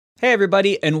Hey,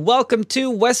 everybody, and welcome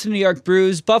to Western New York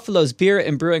Brews, Buffalo's beer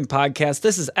and brewing podcast.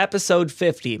 This is episode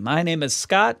 50. My name is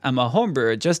Scott. I'm a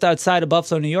homebrewer just outside of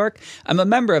Buffalo, New York. I'm a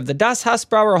member of the Das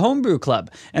Hausbrauer Homebrew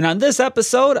Club. And on this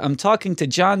episode, I'm talking to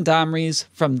John Domries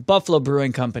from Buffalo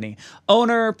Brewing Company.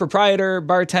 Owner, proprietor,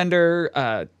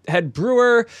 bartender, head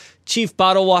brewer, chief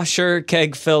bottle washer,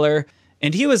 keg filler.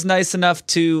 And he was nice enough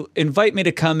to invite me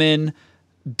to come in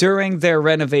during their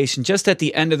renovation, just at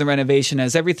the end of the renovation,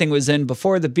 as everything was in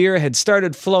before the beer had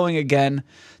started flowing again,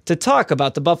 to talk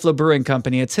about the Buffalo Brewing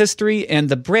Company, its history, and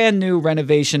the brand new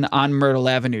renovation on Myrtle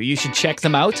Avenue. You should check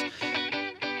them out.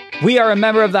 We are a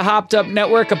member of the Hopped Up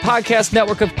Network, a podcast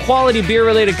network of quality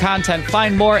beer-related content.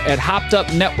 Find more at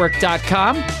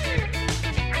hoppedupnetwork.com.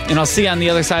 And I'll see you on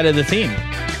the other side of the theme.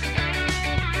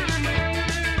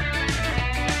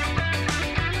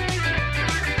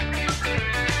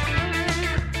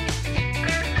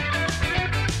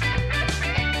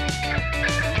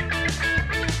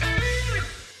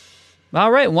 All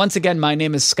right. Once again, my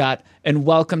name is Scott, and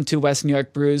welcome to West New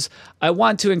York Brews. I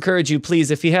want to encourage you,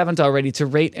 please, if you haven't already, to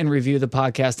rate and review the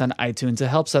podcast on iTunes. It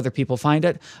helps other people find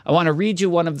it. I want to read you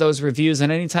one of those reviews,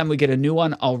 and anytime we get a new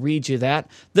one, I'll read you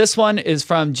that. This one is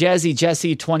from Jazzy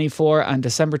Jesse 24 on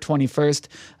December 21st.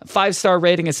 5-star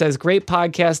rating. It says, great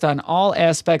podcast on all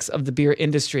aspects of the beer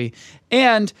industry.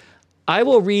 And I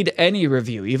will read any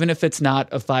review, even if it's not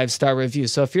a 5-star review.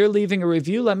 So if you're leaving a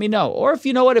review, let me know. Or if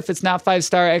you know what, if it's not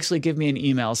 5-star, actually give me an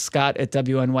email,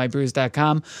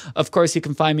 scott@WNYBrews.com. Of course, you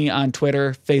can find me on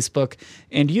Twitter, Facebook,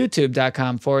 and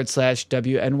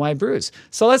YouTube.com/WNYBrews.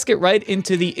 So let's get right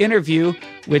into the interview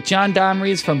with John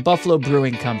Domries from Buffalo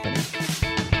Brewing Company.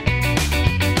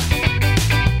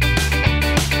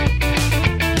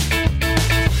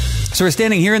 So we're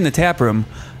standing here in the tap room.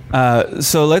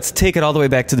 So let's take it all the way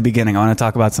back to the beginning. I want to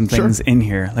talk about some things in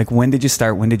here. Like, when did you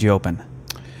start? When did you open?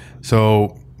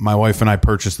 So my wife and I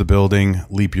purchased the building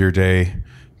leap year day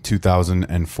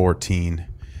 2014.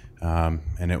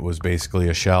 And it was basically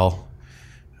a shell.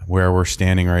 Where we're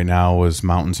standing right now was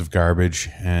mountains of garbage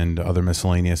and other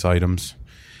miscellaneous items.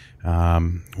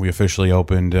 We officially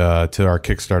opened to our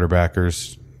Kickstarter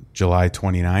backers July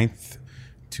 29th,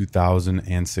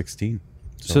 2016.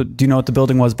 So do you know what the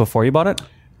building was before you bought it?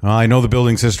 I know the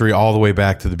building's history all the way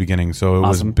back to the beginning. So it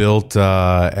was built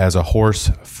as a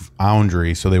horse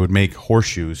foundry, so they would make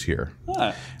horseshoes here.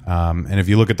 And if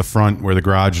you look at the front where the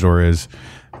garage door is,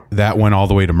 that went all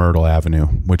the way to Myrtle Avenue,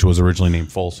 which was originally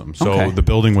named Folsom. So the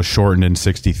building was shortened in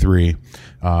 63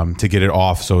 to get it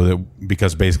off, so that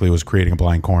because basically it was creating a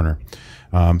blind corner.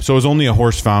 So it was only a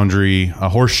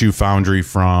horseshoe foundry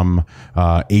from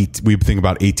we think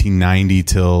about 1890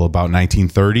 till about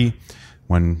 1930.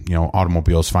 When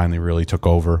automobiles finally really took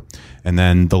over, and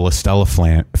then the Listella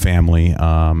family,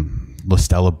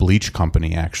 Listella Bleach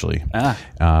Company, actually,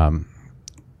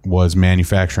 was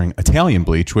manufacturing Italian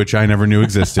bleach, which I never knew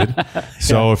existed.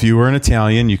 So if you were an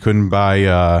Italian, you couldn't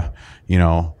buy,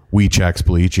 Weechex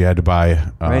bleach. You had to buy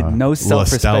no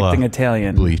self-respecting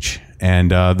Italian bleach.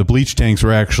 And the bleach tanks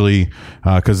were actually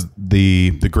because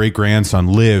the great grandson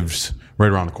lives right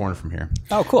around the corner from here.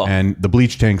 Oh, cool. And the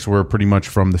bleach tanks were pretty much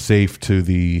from the safe to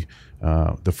the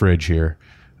fridge here.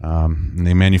 And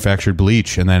they manufactured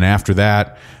bleach. And then after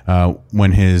that,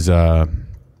 when his... and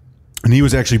he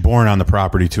was actually born on the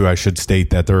property, too. I should state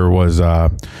that there was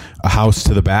a house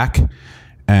to the back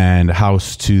and a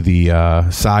house to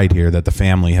the side here that the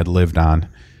family had lived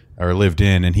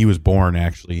in. And he was born,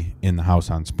 actually, in the house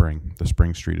on the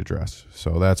Spring Street address.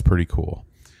 So that's pretty cool.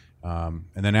 And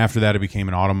then after that, it became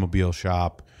an automobile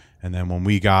shop. And then when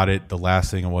we got it, the last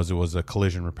thing it was a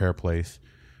collision repair place.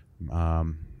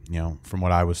 From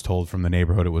what I was told from the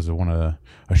neighborhood, it was a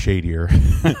shadier,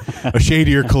 a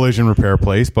shadier collision repair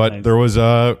place. But nice. There was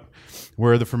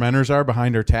where the fermenters are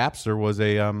behind our taps. There was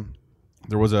a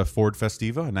Ford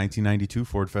Festiva, a 1992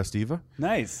 Ford Festiva.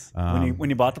 Nice. When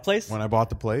you bought the place? When I bought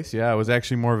the place, yeah, it was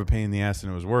actually more of a pain in the ass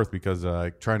than it was worth, because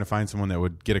trying to find someone that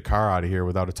would get a car out of here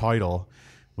without a title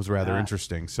was rather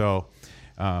interesting. So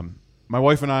my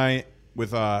wife and I,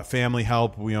 with family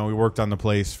help, we worked on the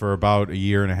place for about a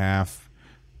year and a half,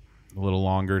 a little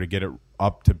longer, to get it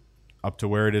up to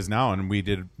where it is now. And we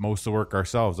did most of the work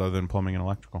ourselves, other than plumbing and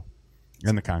electrical,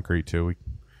 and the concrete too. I'm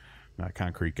not a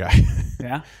concrete guy.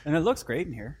 Yeah, and it looks great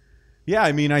in here. Yeah,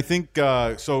 I mean, I think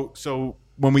so.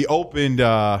 When we opened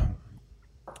in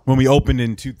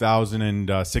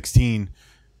 2016.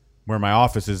 Where my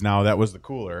office is now, that was the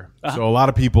cooler. So a lot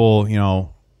of people,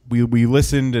 we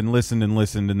listened and listened and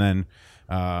listened, and then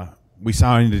we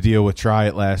signed a deal with Try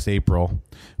It last April,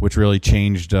 which really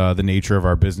changed the nature of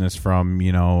our business from,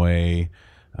 a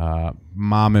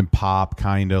mom and pop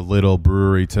kind of little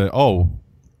brewery to,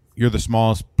 you're the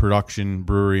smallest production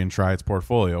brewery in Triad's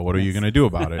portfolio. What are you going to do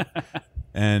about it?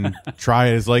 And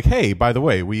Triad is like, hey, by the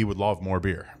way, we would love more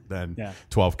beer than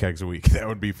 12 kegs a week. That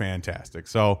would be fantastic.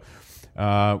 So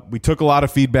we took a lot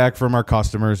of feedback from our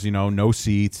customers, no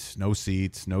seats.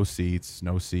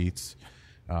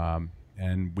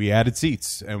 And we added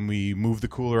seats, and we moved the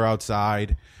cooler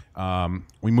outside.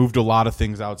 We moved a lot of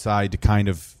things outside to kind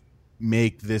of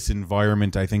make this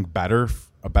environment, I think, better,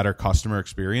 a better customer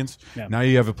experience. Yeah. Now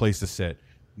you have a place to sit.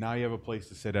 Now you have a place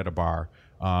to sit at a bar.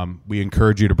 We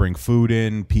encourage you to bring food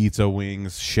in, pizza,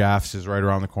 wings. Chefs is right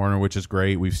around the corner, which is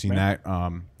great. We've seen that,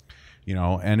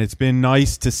 and it's been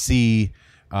nice to see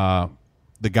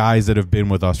the guys that have been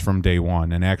with us from day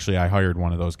one. And actually, I hired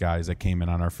one of those guys that came in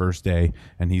on our first day,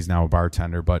 and he's now a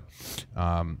bartender. But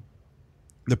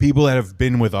the people that have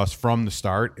been with us from the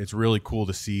start, it's really cool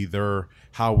to see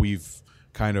how we've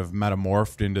kind of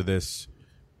metamorphed into this.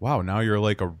 Wow, now you're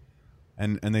like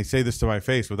and they say this to my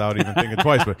face without even thinking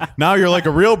twice, but now you're like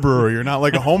a real brewery. You're not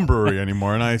like a home brewery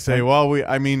anymore. And I say, well,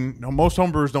 most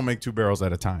home brewers don't make 2 barrels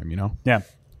at a time, Yeah.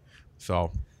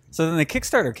 So then the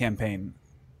Kickstarter campaign,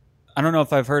 I don't know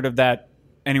if I've heard of that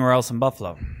anywhere else in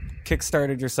Buffalo.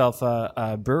 Kickstarted yourself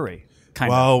a brewery,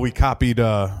 kind of. Well, we copied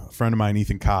a friend of mine,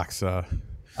 Ethan Cox. I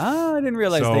didn't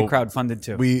realize they crowdfunded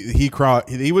too.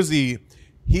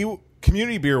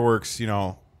 Community Beer Works,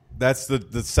 that's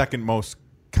the second most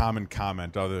common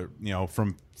comment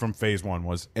from phase one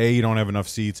was A, you don't have enough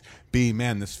seats. B,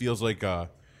 man, this feels like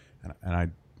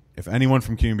if anyone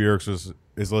from Community Beer Works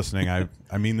is listening,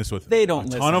 I mean this with they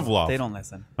don't a ton of love. They don't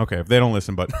listen. Okay, if they don't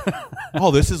listen, but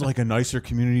this is like a nicer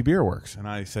Community Beer Works. And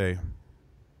I say,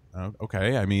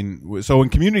 okay. I mean, so when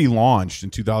Community launched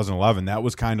in 2011, that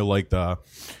was kind of like the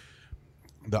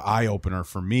eye opener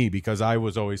for me, because I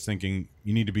was always thinking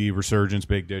you need to be Resurgence,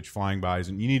 Big Ditch, Flying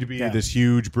Bison. You need to be this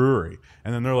huge brewery.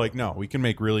 And then they're like, no, we can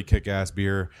make really kick-ass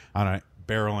beer on a 1.5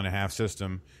 barrel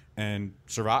system and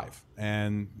survive.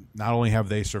 And not only have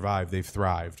they survived, they've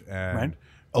thrived. And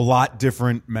a lot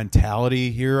different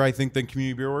mentality here, I think, than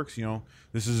Community Beer Works.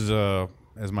 This is,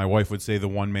 as my wife would say, the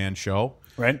one-man show.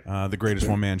 Right. The greatest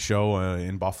one-man show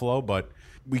in Buffalo. But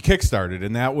we kickstarted,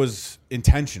 and that was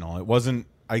intentional. It wasn't,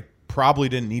 I probably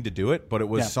didn't need to do it, but it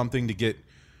was something to get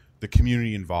the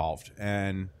community involved.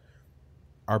 And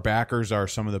our backers are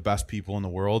some of the best people in the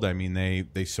world. I mean,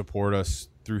 they support us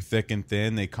through thick and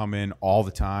thin. They come in all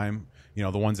the time. The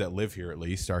ones that live here, at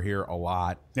least, are here a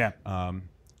lot. Yeah.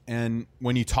 And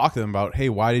when you talk to them about, hey,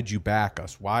 why did you back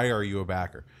us? Why are you a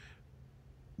backer?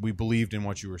 We believed in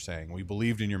what you were saying. We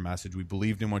believed in your message. We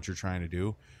believed in what you're trying to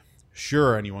do.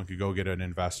 Sure, anyone could go get an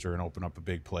investor and open up a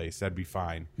big place. That'd be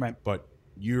fine. Right. But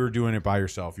you're doing it by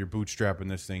yourself. You're bootstrapping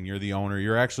this thing. You're the owner.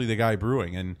 You're actually the guy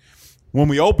brewing. And when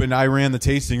we opened, I ran the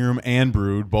tasting room and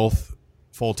brewed both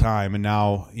full time. And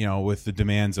now, with the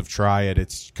demands of Triad,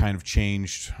 it's kind of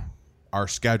changed our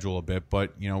schedule a bit.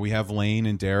 But, we have Lane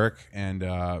and Derek, and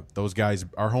those guys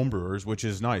are home brewers, which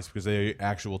is nice because they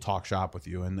actually will talk shop with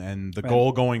you. And the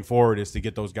goal going forward is to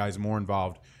get those guys more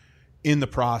involved in the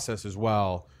process as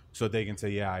well, so they can say,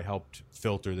 yeah, I helped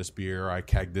filter this beer, I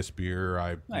kegged this beer,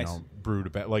 I brewed a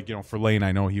bit. Like, for Lane,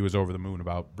 I know he was over the moon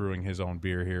about brewing his own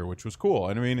beer here, which was cool.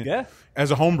 And I mean,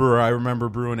 as a home brewer, I remember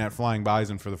brewing at Flying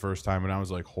Bison for the first time, and I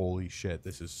was like, holy shit,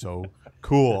 this is so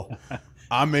cool.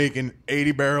 I'm making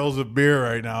 80 barrels of beer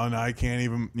right now, and I can't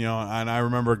even, and I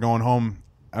remember going home.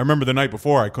 I remember the night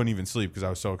before, I couldn't even sleep because I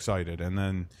was so excited.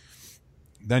 And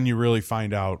then you really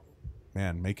find out,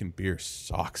 man, making beer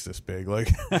sucks this big.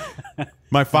 Like,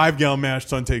 my 5-gallon mash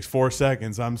tun takes 4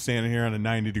 seconds. I'm standing here on a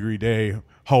 90-degree day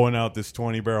hoeing out this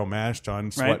 20-barrel mash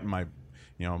tun, sweating my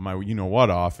what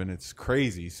off, and it's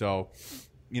crazy. So,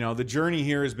 the journey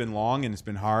here has been long, and it's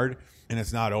been hard, and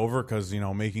it's not over because,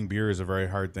 making beer is a very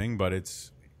hard thing. But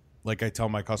it's like I tell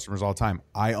my customers all the time,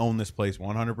 I own this place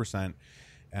 100%.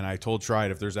 And I told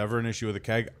Triad, if there's ever an issue with a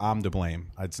keg, I'm to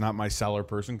blame. It's not my seller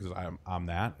person because I'm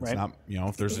that. It's not,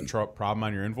 if there's a problem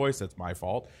on your invoice, that's my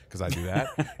fault because I do that.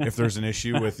 If there's an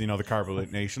issue with, the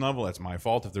carbonation level, that's my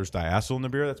fault. If there's diacetyl in the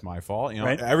beer, that's my fault.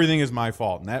 Everything is my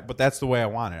fault. But that's the way I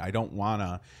want it. I don't want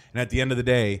to. And at the end of the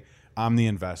day, I'm the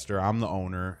investor. I'm the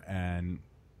owner. And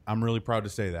I'm really proud to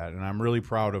say that. And I'm really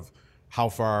proud of how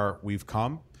far we've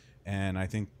come. And I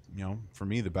think, for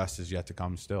me, the best is yet to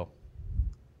come still.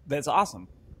 That's awesome.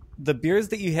 The beers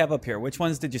that you have up here, which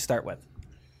ones did you start with?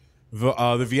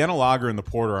 The Vienna Lager and the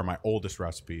Porter are my oldest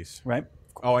recipes. Right.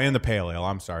 Oh, and the Pale Ale.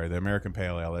 I'm sorry, the American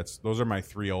Pale Ale. Those are my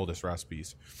 3 oldest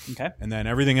recipes. Okay. And then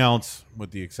everything else, with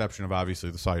the exception of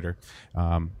obviously the cider,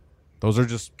 those are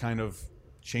just kind of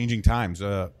changing times.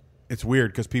 It's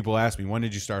weird because people ask me, when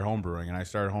did you start homebrewing? And I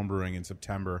started homebrewing in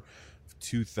September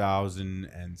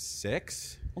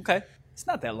 2006. Okay. It's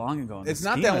not that long ago. It's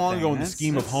not that long ago in the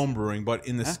scheme of homebrewing, but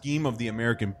in the scheme of the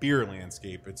American beer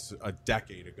landscape, it's a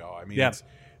decade ago. I mean,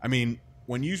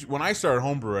 when I started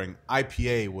homebrewing,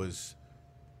 IPA was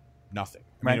nothing.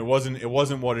 I mean, it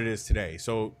wasn't what it is today.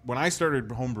 So when I started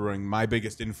homebrewing, my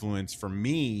biggest influence for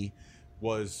me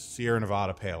was Sierra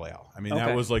Nevada Pale Ale. I mean,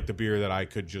 that was like the beer that I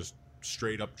could just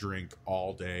straight up drink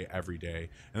all day, every day.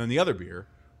 And then the other beer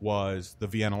was the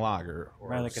Vienna Lager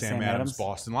or like Sam Adams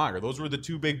Boston Lager. Those were the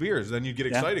two big beers. Then you get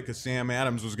excited because Sam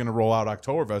Adams was going to roll out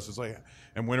Oktoberfest. It's like,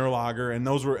 and Winter Lager, and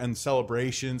those were, and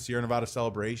Celebration, Sierra Nevada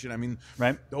Celebration. I mean,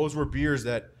 those were beers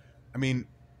that, I mean,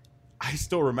 I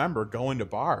still remember going to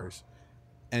bars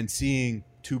and seeing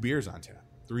 2 beers on tap,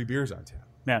 3 beers on tap.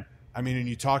 Yeah. I mean, and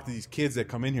you talk to these kids that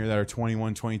come in here that are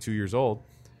 21, 22 years old,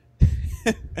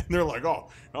 and they're like, oh,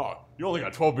 you only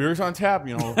got 12 beers on tap?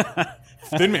 You know,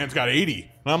 Thin Man's got 80.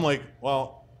 And I'm like,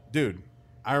 well, dude,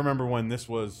 I remember when this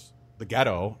was the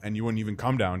ghetto, and you wouldn't even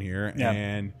come down here,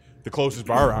 and the closest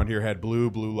bar around here had Blue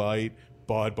Light,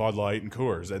 Bud Light, and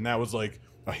Coors, and that was like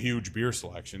a huge beer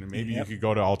selection. And maybe you could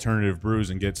go to alternative brews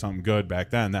and get something good back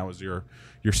then. That was your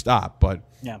stop. But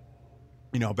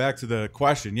you know, back to the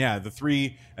question, the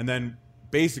 3, and then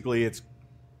basically it's,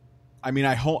 I mean,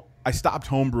 I stopped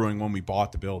homebrewing when we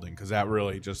bought the building because that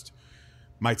really just,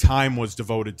 my time was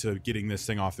devoted to getting this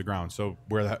thing off the ground. So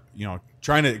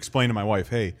trying to explain to my wife,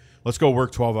 hey, let's go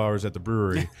work 12 hours at the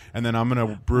brewery, and then I'm going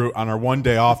to brew on our one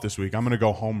day off this week. I'm going to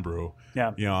go homebrew.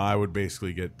 Yeah. You know, I would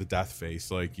basically get the death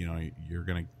face, like, you know, you're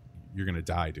going to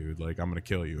die, dude. Like, I'm going to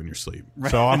kill you in your sleep.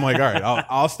 Right. So I'm like, all right,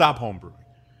 I'll stop homebrewing.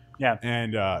 Yeah.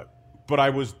 And, but I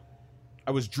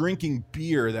was drinking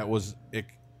beer that was,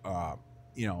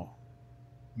 you know,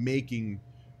 making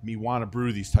me want to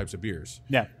brew these types of beers.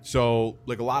 Yeah. So,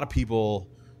 like, a lot of people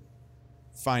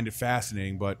find it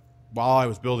fascinating, but while I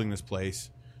was building this place,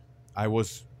 I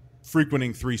was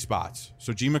frequenting 3 spots.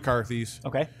 So G. McCarthy's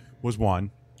was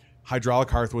one. Hydraulic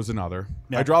Hearth was another.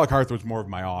 Yeah. Hydraulic Hearth was more of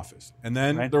my office. And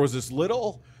then there was this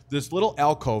little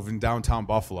alcove in downtown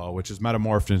Buffalo, which is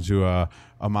metamorphed into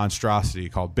a monstrosity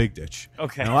called Big Ditch.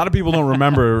 Okay. And a lot of people don't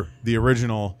remember the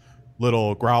original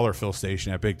little growler fill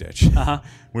station at Big Ditch,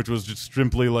 which was just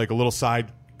simply like a little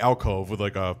side alcove with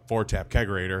like a 4-tap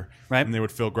kegerator, and they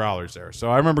would fill growlers there.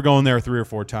 So I remember going there 3 or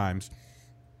 4 times,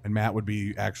 and Matt would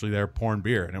be actually there pouring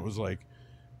beer, and it was like,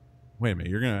 wait a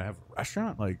minute, you're gonna have a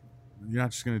restaurant? Like, you're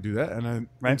not just gonna do that?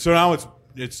 And so now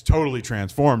it's totally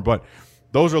transformed. But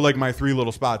those are like my 3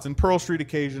 little spots, and Pearl Street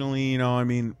occasionally. You know, I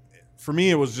mean, for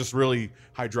me, it was just really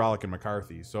Hydraulic and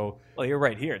McCarthy. So, well, you're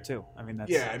right here too. I mean,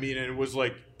 that's... I mean, it was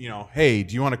like, you know, hey,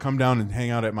 do you want to come down and hang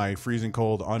out at my freezing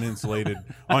cold, uninsulated,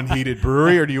 unheated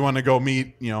brewery, or do you want to go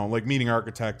meet, you know, like meeting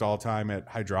Architect all the time at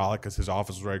Hydraulic because his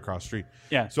office was right across the street.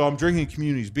 Yeah. So I'm drinking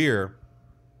Community's beer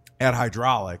at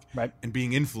Hydraulic, and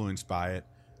being influenced by it,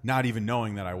 not even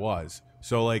knowing that I was.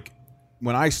 So, like,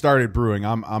 when I started brewing,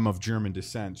 I'm of German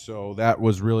descent, so that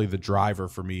was really the driver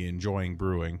for me enjoying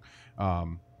brewing.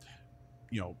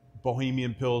 You know,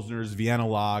 Bohemian Pilsners, Vienna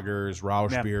Lagers,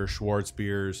 Rausch beer, Schwartz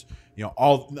beers, you know,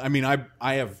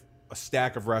 I have a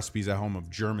stack of recipes at home of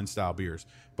German style beers,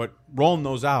 but rolling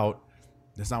those out,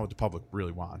 that's not what the public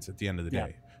really wants at the end of the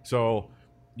day. So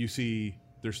you see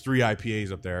there's 3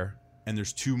 IPAs up there, and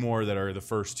there's 2 more that are the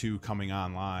first 2 coming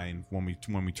online when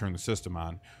we turn the system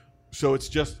on. So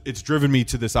it's driven me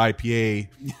to this IPA.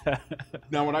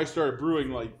 Now, when I started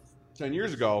brewing like 10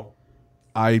 years ago,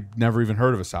 I never even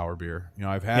heard of a sour beer. You know,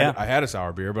 I had a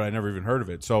sour beer, but I never even heard of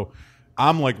it. So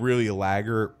I'm like really a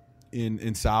lagger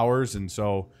in sours, and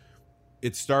so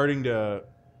it's starting to.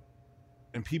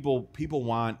 And people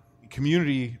want,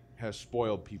 Community has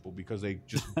spoiled people because they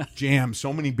just jam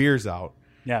so many beers out.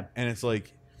 Yeah, and it's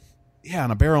like,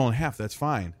 on a barrel and a half, that's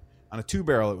fine. On a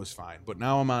 2-barrel, it was fine, but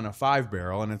now I'm on a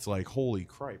 5-barrel, and it's like, holy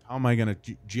crap! How am I going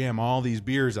to jam all these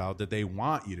beers out that they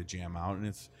want you to jam out? And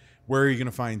it's, where are you going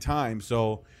to find time?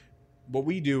 So what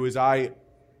we do is I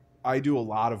do a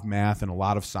lot of math and a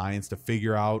lot of science to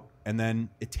figure out, and then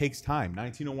it takes time.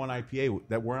 1901 IPA,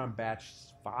 that we're on batch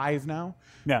 5 now.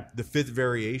 Yeah. The 5th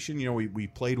variation, you know, we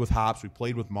played with hops, we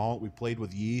played with malt, we played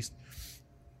with yeast.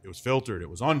 It was filtered, it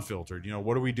was unfiltered. You know,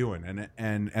 what are we doing?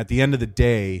 And at the end of the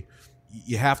day,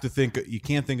 you have to think, you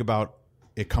can't think about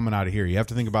it coming out of here. You have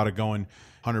to think about it going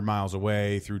 100 miles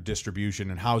away through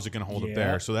distribution, and how is it going to hold up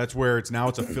there? So that's where it's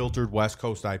a filtered West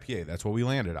Coast IPA. That's what we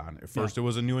landed on. At first it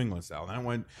was a New England style. Then it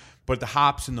went, but the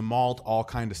hops and the malt all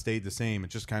kind of stayed the same. It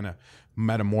just kind of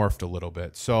metamorphed a little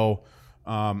bit. So,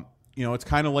 you know, it's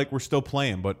kind of like we're still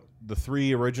playing, but the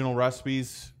 3 original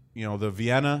recipes, you know, the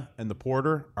Vienna and the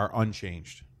Porter are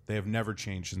unchanged. They have never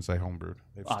changed since I homebrewed.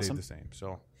 They've stayed the same.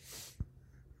 So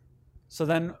So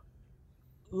then,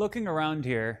 looking around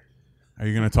here, Are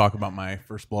you going to talk about my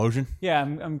first explosion? yeah,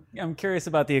 I'm curious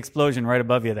about the explosion right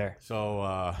above you there.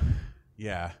 So,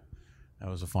 yeah, that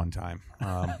was a fun time.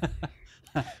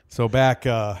 So back,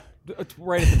 It's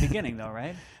right at the beginning, though,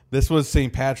 right? this was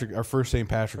St. Patrick, our first St.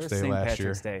 Patrick's Day St. last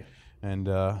Patrick's year. Day.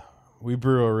 And we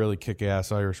brew a really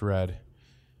kick-ass Irish Red,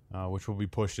 which will be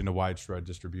pushed into widespread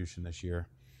distribution this year.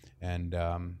 And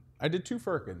I did 2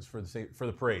 firkins for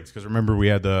the parades because remember we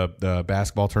had the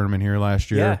basketball tournament here last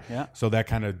year. Yeah. So that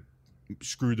kind of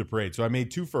screwed the parade. So I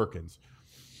made 2 firkins,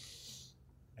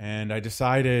 and I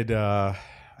decided I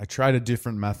tried a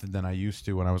different method than I used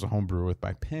to when I was a home brewer with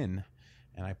my pin,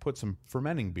 and I put some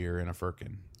fermenting beer in a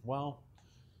firkin. Well,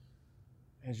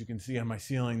 as you can see on my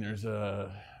ceiling, there's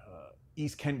a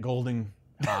East Kent Golding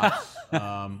hops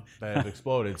that have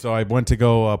exploded. So I went to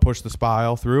go push the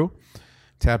spile through,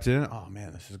 tapped it in. Oh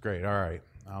man, this is great. All right,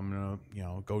 I'm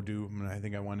gonna go do. I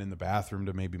think I went in the bathroom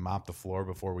to maybe mop the floor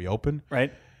before we open.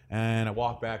 Right. And I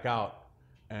walk back out,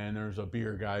 and there's a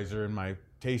beer geyser in my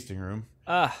tasting room.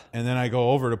 Ah. And then I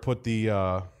go over to put the.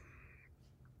 I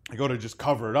go to just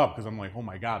cover it up because I'm like, oh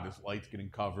my god, this light's getting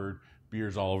covered.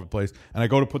 Beer's all over the place. And I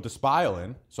go to put the spile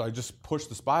in, so I just push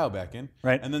the spile back in.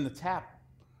 Right. And then the tap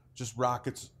just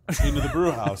rockets into the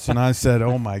brew house. And I said,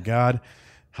 oh my God,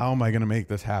 how am I going to make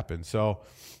this happen? So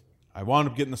I wound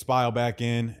up getting the spile back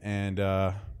in, and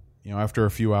after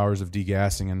a few hours of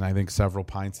degassing and I think several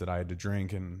pints that I had to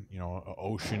drink and, an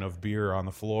ocean of beer on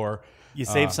the floor. You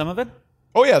saved some of it?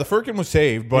 Oh, yeah, the firkin was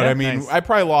saved, but Yeah, I mean, nice. I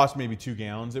probably lost maybe 2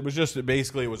 gallons. It was just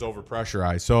basically it was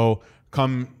overpressurized. So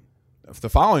come the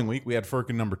following week, we had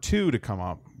firkin number 2 to come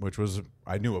up, which was,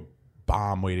 I knew, a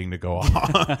bomb waiting to go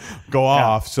off.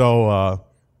 Off. So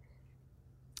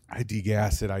I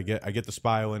degas it. I get the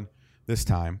spile in this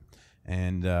time,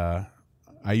 and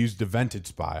I used the vented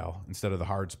spile instead of the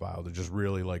hard spile to just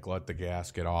really let the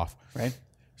gas get off. Right.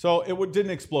 So it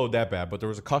didn't explode that bad, but there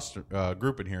was a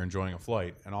group in here enjoying a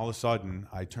flight, and all of a sudden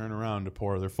I turn around to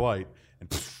pour their flight, and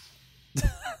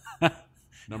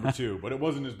number 2. But it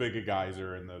wasn't as big a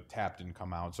geyser, and the tap didn't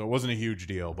come out, so it wasn't a huge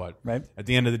deal. But Right. at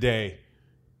the end of the day,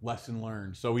 lesson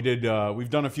learned. So we did. We've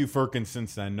done a few firkins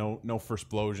since then. No first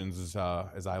explosions, as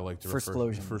I like to refer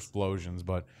to first explosions.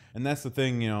 And that's the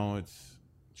thing, it's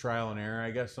trial and error,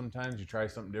 I guess. Sometimes you try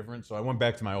something different. So I went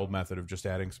back to my old method of just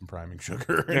adding some priming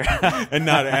sugar and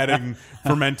not adding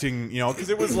fermenting, because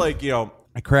it was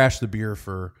I crashed the beer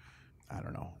for, I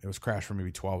don't know, it was crashed for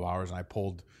maybe 12 hours, and I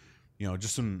pulled,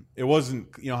 just some, it wasn't,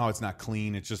 how it's not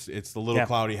clean. It's the little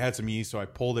cloudy, had some yeast. So I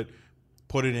pulled it,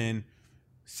 put it in,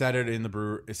 set it in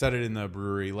the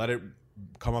brewery, let it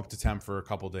come up to temp for a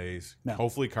couple days,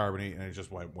 hopefully carbonate, and it just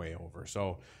went way over.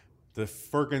 So the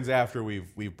firkins after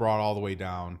we've brought all the way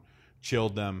down,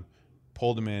 chilled them,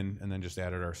 pulled them in, and then just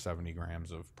added our 70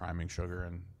 grams of priming sugar,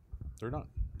 and they're done.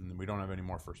 And we don't have any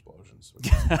more first explosions,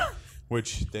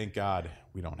 which thank God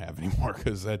we don't have anymore,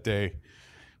 because that day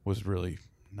was really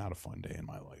not a fun day in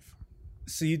my life.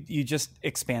 So you just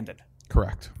expanded.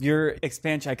 Correct. Your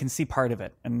expansion, I can see part of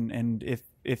it, and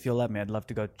if you'll let me, I'd love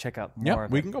to go check out more. Yeah,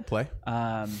 we can go play.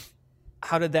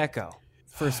 How did that go?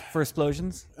 First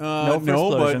explosions? No,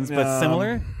 explosions, but, but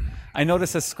similar. I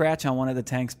noticed a scratch on one of the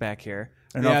tanks back here.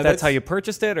 I don't know if that's how you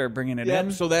purchased it or bringing it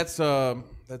in. So that's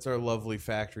our lovely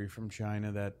factory from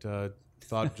China that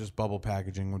thought just bubble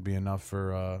packaging would be enough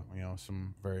for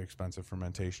some very expensive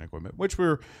fermentation equipment, which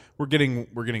we're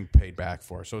getting paid back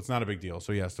for. So it's not a big deal.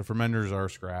 So yes, the fermenters are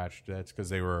scratched. That's because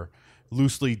they were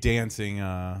loosely dancing,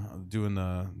 doing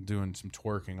some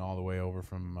twerking all the way over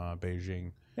from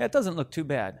Beijing. Yeah, it doesn't look too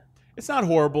bad. It's not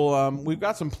horrible. We've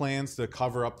got some plans to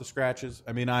cover up the scratches.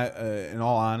 I mean, in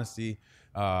all honesty,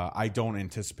 I don't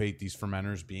anticipate these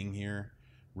fermenters being here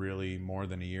really more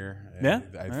than a year. Yeah,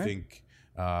 I think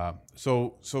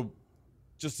so.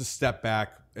 Just to step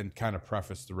back and kind of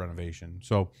preface the renovation.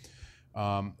 So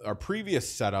our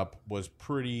previous setup was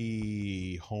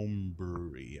pretty home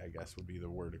brewery, I guess would be the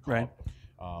word to call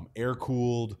it. Air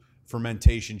cooled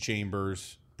fermentation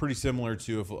chambers. Pretty similar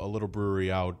to a little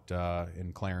brewery out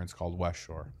in Clarence called West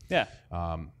Shore. Yeah.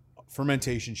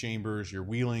 Fermentation chambers, you're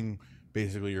wheeling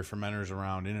basically your fermenters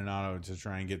around in and out to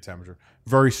try and get temperature.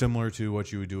 Very similar to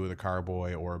what you would do with a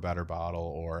Carboy or a Better Bottle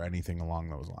or anything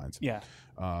along those lines. Yeah.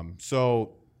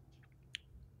 So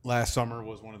last summer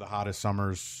was one of the hottest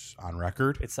summers on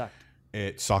record. It sucked.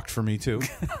 It sucked for me too.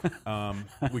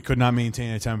 We could not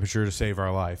maintain a temperature to save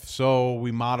our life. So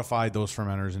we modified those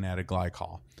fermenters and added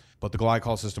glycol. But the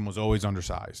glycol system was always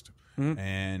undersized. Mm-hmm.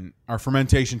 And our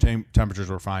fermentation temperatures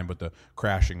were fine, but the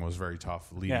crashing was very tough,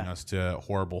 leading us to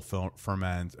horrible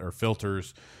ferment or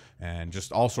filters and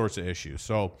just all sorts of issues.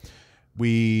 So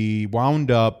we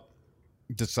wound up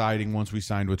deciding once we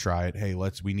signed with Try It, hey,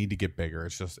 we need to get bigger.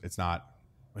 It's not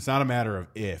a matter of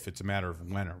if, it's a matter of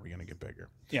when are we going to get bigger.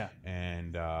 Yeah.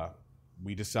 And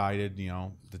we decided,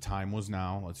 the time was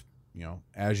now. Let's,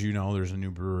 as you know, there's a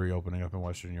new brewery opening up in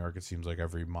Western New York. It seems like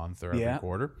every month or every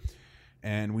quarter.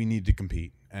 And we need to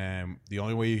compete. And the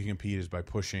only way you can compete is by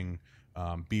pushing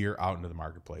beer out into the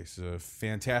marketplace. A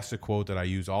fantastic quote that I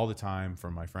use all the time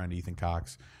from my friend Ethan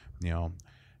Cox.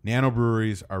 Nano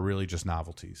breweries are really just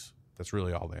novelties. That's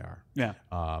really all they are. Yeah.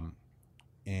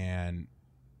 And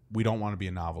we don't want to be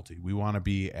a novelty. We want to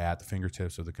be at the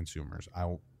fingertips of the consumers.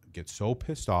 I get so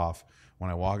pissed off when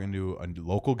I walk into a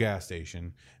local gas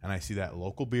station and I see that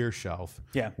local beer shelf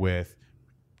with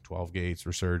 12 Gates,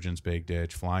 Resurgence, Big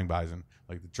Ditch, Flying Bison.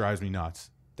 Like, it drives me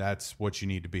nuts. That's what you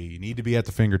need to be. You need to be at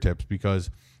the fingertips, because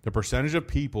the percentage of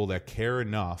people that care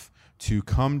enough to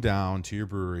come down to your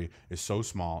brewery is so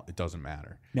small, it doesn't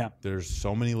matter. Yeah. There's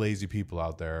so many lazy people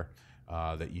out there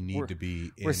that you need to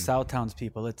be in. We're South Towns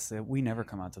people. We never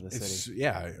come out to the city.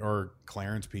 Yeah, or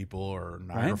Clarence people, or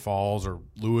Niagara Falls, or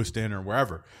Lewiston, or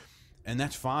wherever. And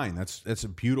that's fine. That's a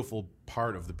beautiful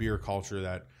part of the beer culture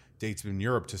that dates in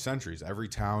Europe to centuries. Every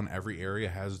town, every area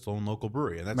has its own local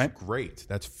brewery, and that's great.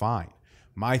 That's fine.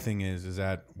 My thing is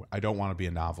that I don't want to be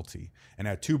a novelty. And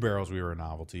at 2 Barrels, we were a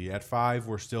novelty. At 5,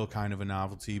 we're still kind of a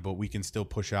novelty, but we can still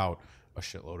push out a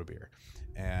shitload of beer.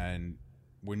 And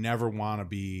we never want to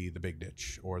be the Big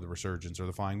Ditch or the Resurgence or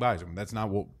the Flying Bison. That's not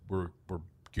what we're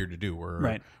geared to do.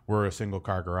 We're a single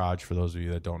car garage. For those of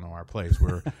you that don't know our place,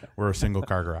 we're a single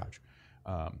car garage.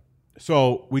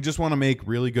 So we just want to make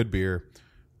really good beer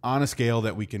on a scale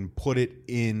that we can put it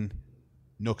in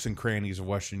nooks and crannies of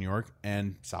Western New York,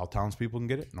 and South Towns people can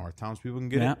get it, North Towns people can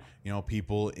get it.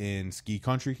 People in ski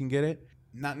country can get it.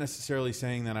 Not necessarily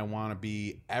saying that I want to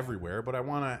be everywhere, but I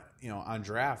want to, on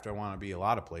draft, I want to be a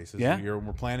lot of places. Yeah.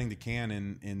 We're planning to can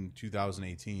in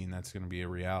 2018. That's going to be a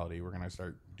reality. We're going to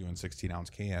start doing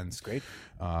 16-ounce cans. That's great.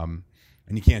 And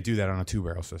you can't do that on a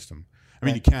 2-barrel system. I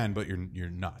mean, you can, but you're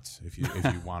nuts if you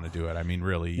want to do it. I mean,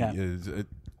 really,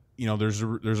 there's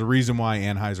a reason why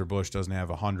Anheuser-Busch doesn't have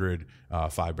 100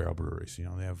 5-barrel breweries.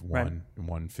 They have one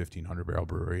 1,500-barrel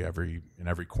brewery in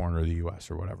every corner of the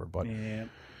U.S. or whatever. But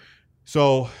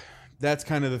so that's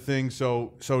kind of the thing.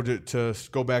 So to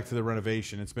go back to the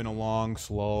renovation, it's been a long,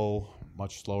 slow,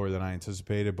 much slower than I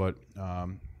anticipated. But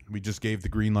we just gave the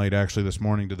green light actually this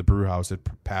morning to the brew house. It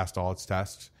passed all its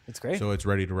tests. That's great. So it's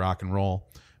ready to rock and roll.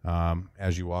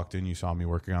 As you walked in, you saw me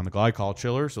working on the glycol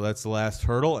chiller, so that's the last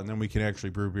hurdle, and then we can actually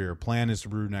brew beer. Plan is to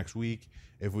brew next week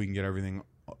if we can get everything,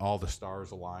 all the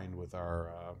stars aligned with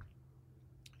our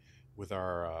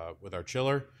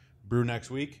chiller. Brew next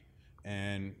week,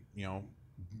 and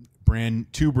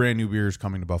two brand new beers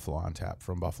coming to Buffalo on tap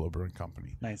from Buffalo Brewing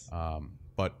Company. Nice.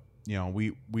 But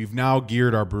we've now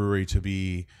geared our brewery to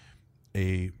be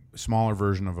a smaller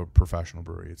version of a professional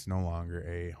brewery. It's no longer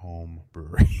a home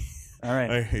brewery. All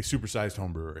right. A supersized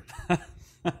home brewery.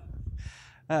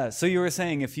 So you were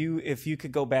saying if you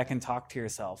could go back and talk to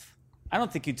yourself, I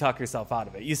don't think you'd talk yourself out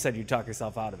of it. You said you'd talk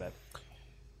yourself out of it.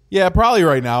 Yeah, probably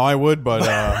right now I would, but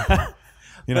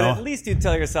But at least you'd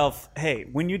tell yourself, hey,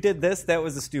 when you did this, that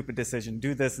was a stupid decision.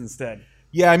 Do this instead.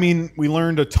 Yeah, I mean, we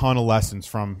learned a ton of lessons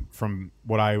from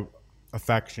what I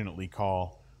affectionately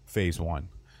call phase 1,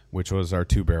 which was our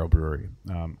 2-barrel brewery.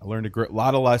 I learned a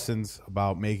lot of lessons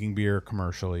about making beer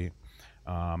commercially.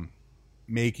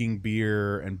 Making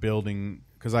beer and building,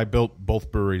 because I built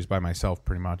both breweries by myself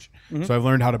pretty much. Mm-hmm. So I've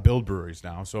learned how to build breweries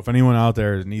now. So if anyone out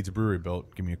there needs a brewery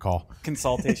built, give me a call.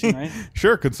 Consultation, right?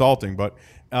 Sure, consulting. But,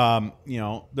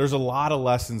 there's a lot of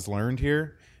lessons learned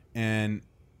here. And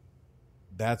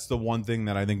that's the one thing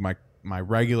that I think my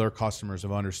regular customers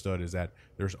have understood, is that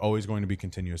there's always going to be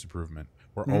continuous improvement.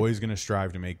 We're always going to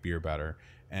strive to make beer better.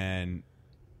 And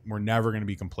we're never going to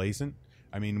be complacent.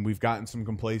 I mean, we've gotten some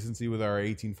complacency with our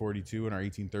 1842 and our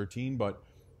 1813, but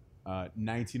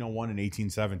 1901 and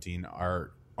 1817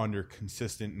 are under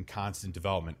consistent and constant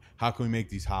development. How can we make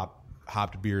these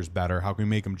hopped beers better? How can we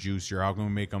make them juicier? How can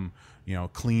we make them,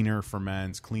 cleaner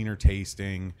ferments, cleaner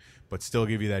tasting, but still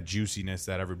give you that juiciness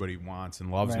that everybody wants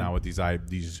and loves now with these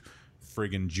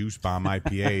friggin' juice bomb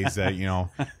IPAs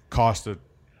that cost a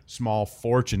small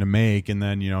fortune to make, and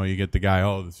then you get the guy,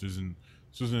 this isn't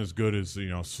as good as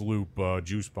Sloop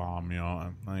Juice Bomb.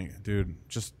 I'm like, dude,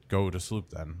 just go to Sloop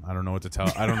then. I don't know what to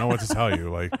tell you.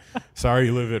 Like, sorry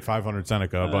you live at 500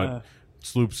 Seneca, but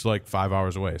Sloop's like 5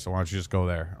 hours away. So why don't you just go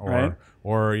there?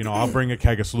 Or I'll bring a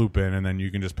keg of Sloop in, and then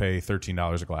you can just pay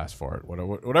 $13 a glass for it.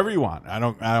 Whatever you want. I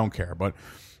don't care. But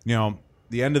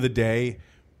the end of the day,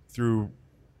 through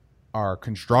our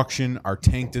construction, our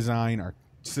tank design, our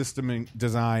system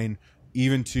design,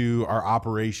 even to our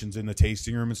operations in the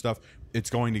tasting room and stuff, it's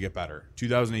going to get better.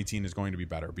 2018 is going to be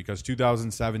better because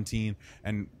 2017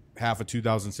 and half of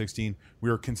 2016, we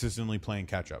were consistently playing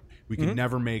catch up. We could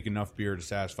never make enough beer to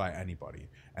satisfy anybody.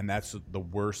 And that's the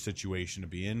worst situation to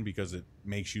be in because it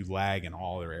makes you lag in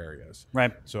all their areas.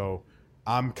 Right. So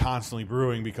I'm constantly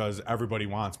brewing because everybody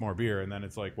wants more beer. And then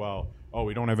it's like, well, oh,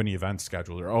 we don't have any events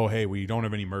scheduled, or, oh, hey, we don't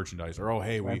have any merchandise, or, oh,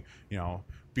 hey, we,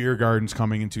 beer gardens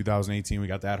coming in 2018. We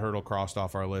got that hurdle crossed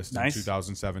off our list in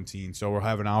 2017. So we'll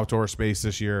have an outdoor space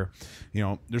this year.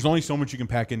 There's only so much you can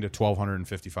pack into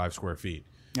 1,255 square feet.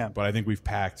 Yeah. But I think we've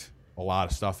packed a lot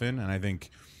of stuff in, and I think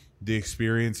the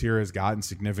experience here has gotten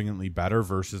significantly better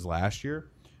versus last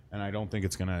year. And I don't think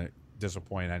it's going to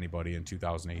disappoint anybody in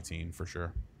 2018 for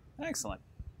sure. Excellent.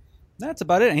 That's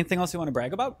about it. Anything else you want to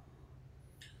brag about?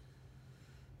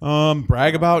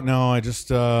 Brag about? No, I just,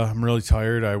 I'm really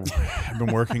tired. I've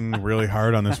been working really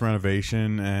hard on this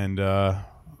renovation, and I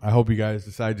hope you guys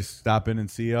decide to stop in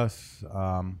and see us.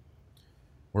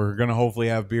 We're going to hopefully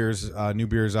have new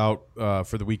beers out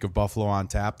for the week of Buffalo on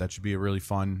Tap. That should be a really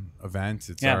fun event.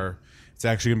 It's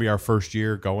actually going to be our first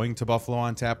year going to Buffalo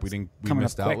on Tap. We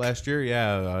missed out last year.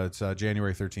 Yeah, it's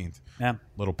January 13th. Yeah.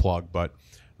 Little plug, but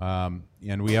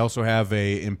and we also have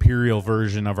a imperial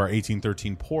version of our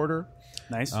 1813 Porter.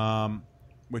 Nice.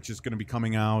 Which is going to be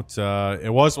coming out.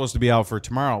 It was supposed to be out for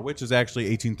tomorrow, which is actually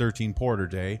 1813 Porter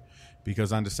Day,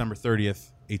 because on December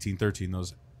 30th, 1813,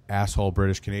 those asshole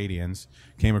British Canadians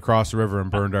came across the river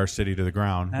and burned our city to the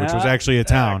ground, which was actually a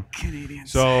town.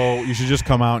 Canadians. So you should just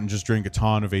come out and just drink a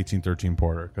ton of 1813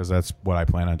 Porter, because that's what I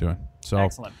plan on doing. So,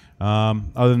 excellent.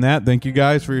 Other than that, thank you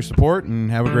guys for your support, and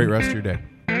have a great rest of your day.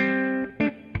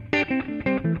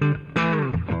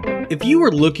 If you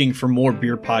are looking for more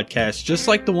beer podcasts just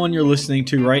like the one you're listening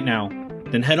to right now,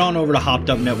 then head on over to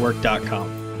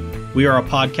hoppedupnetwork.com. We are a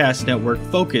podcast network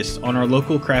focused on our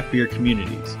local craft beer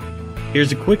communities.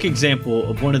 Here's a quick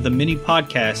example of one of the many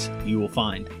podcasts you will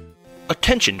find.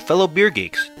 Attention, fellow beer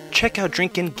geeks. Check out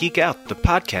Drink In Geek Out, the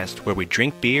podcast where we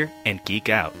drink beer and geek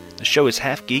out. The show is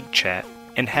half geek chat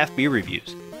and half beer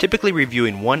reviews, typically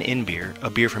reviewing one in beer, a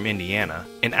beer from Indiana,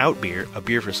 an out beer, a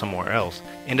beer from somewhere else,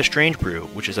 and a strange brew,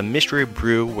 which is a mystery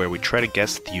brew where we try to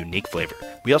guess the unique flavor.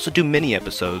 We also do mini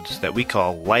episodes that we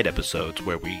call light episodes,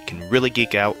 where we can really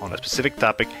geek out on a specific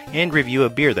topic and review a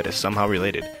beer that is somehow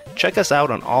related. Check us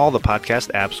out on all the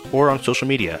podcast apps or on social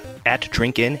media at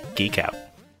Drink In Geek Out.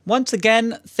 Once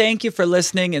again, thank you for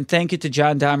listening, and thank you to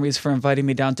John Domries for inviting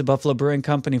me down to Buffalo Brewing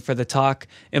Company for the talk.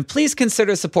 And please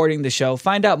consider supporting the show.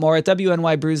 Find out more at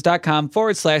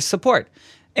WNYBrews.com/support.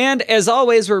 And as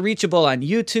always, we're reachable on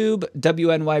YouTube,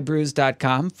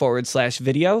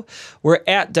 WNYBrews.com/video. We're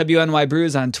at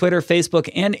WNYBrews on Twitter, Facebook,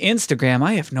 and Instagram.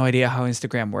 I have no idea how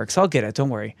Instagram works. I'll get it. Don't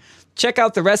worry. Check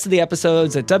out the rest of the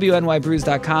episodes at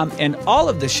WNYBrews.com and all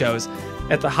of the shows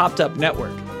at the Hopped Up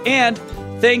Network. And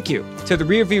thank you to the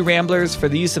Rearview Ramblers for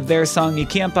the use of their song, You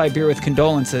Can't Buy Beer with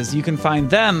Condolences. You can find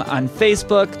them on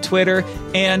Facebook, Twitter,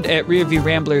 and at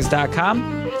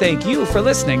rearviewramblers.com. Thank you for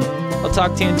listening. I'll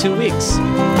talk to you in 2 weeks.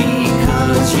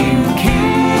 Because you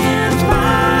can.